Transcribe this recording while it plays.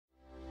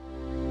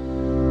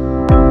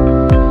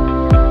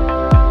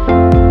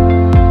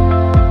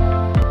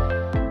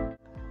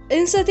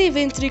Ensete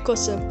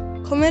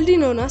ventricosum, commonly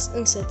known as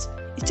Ensete,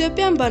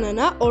 Ethiopian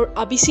banana or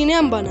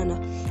Abyssinian banana,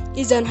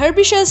 is an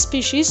herbaceous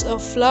species of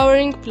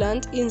flowering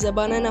plant in the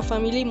banana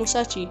family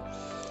Musaceae.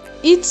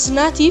 It's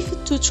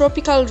native to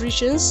tropical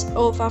regions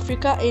of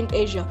Africa and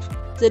Asia.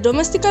 The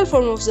domestical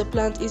form of the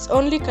plant is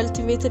only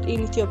cultivated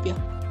in Ethiopia.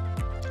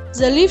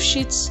 The leaf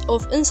sheets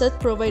of Ensete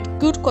provide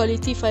good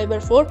quality fiber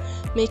for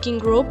making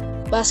rope,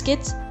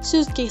 baskets,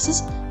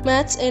 suitcases,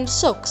 mats, and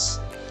socks.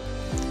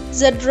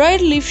 The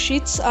dried leaf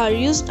sheets are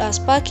used as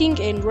packing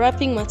and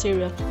wrapping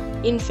material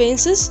in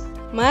fences,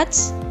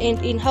 mats, and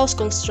in house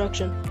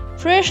construction.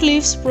 Fresh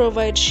leaves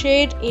provide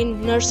shade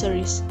in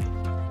nurseries.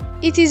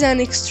 It is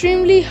an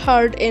extremely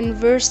hard and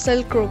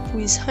versatile crop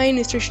with high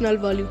nutritional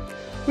value,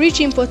 rich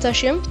in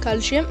potassium,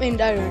 calcium,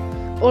 and iron,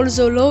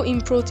 although low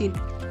in protein.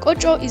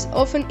 Kocho is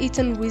often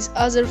eaten with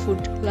other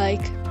food,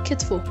 like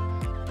kitfo,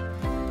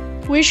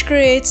 which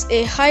creates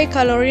a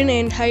high-calorie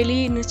and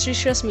highly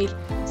nutritious meal.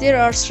 There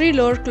are 3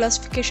 lower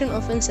classifications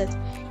of Ensete.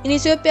 In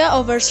Ethiopia,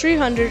 over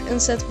 300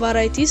 Ensete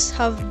varieties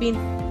have been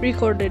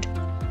recorded.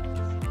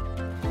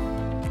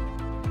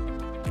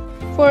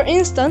 For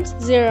instance,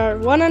 there are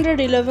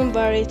 111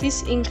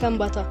 varieties in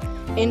Kambata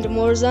and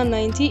more than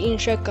 90 in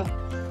Shaka.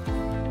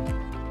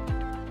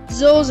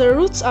 Though the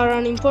roots are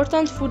an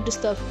important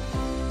foodstuff,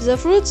 the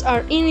fruits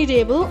are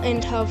inedible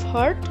and have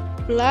hard,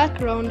 black,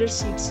 rounded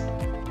seeds.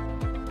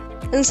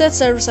 Ensete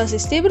serves as a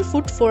staple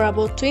food for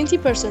about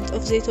 20%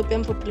 of the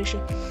Ethiopian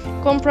population,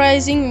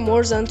 comprising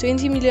more than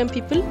 20 million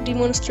people,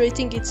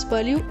 demonstrating its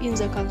value in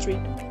the country.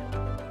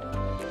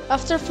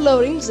 After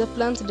flowering, the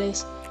plant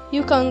dies.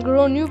 You can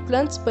grow new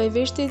plants by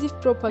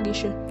vegetative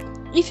propagation.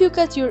 If you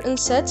cut your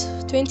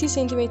Ensete 20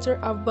 cm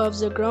above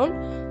the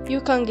ground, you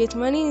can get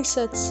many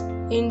Ensetes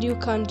and you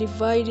can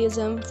divide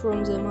them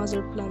from the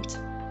mother plant.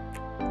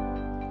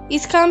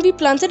 It can be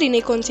planted in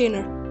a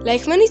container.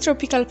 Like many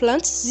tropical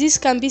plants, these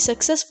can be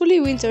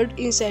successfully wintered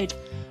inside,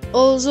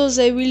 although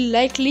they will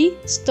likely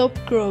stop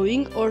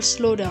growing or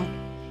slow down.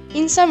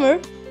 In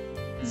summer,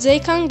 they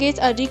can get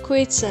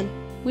adequate sun,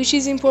 which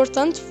is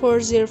important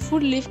for their full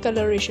leaf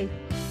coloration.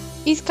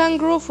 It can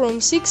grow from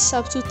 6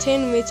 up to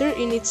 10 meters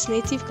in its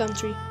native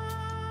country.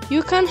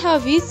 You can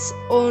have it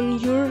on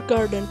your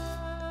garden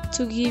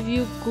to give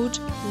you good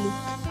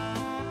look.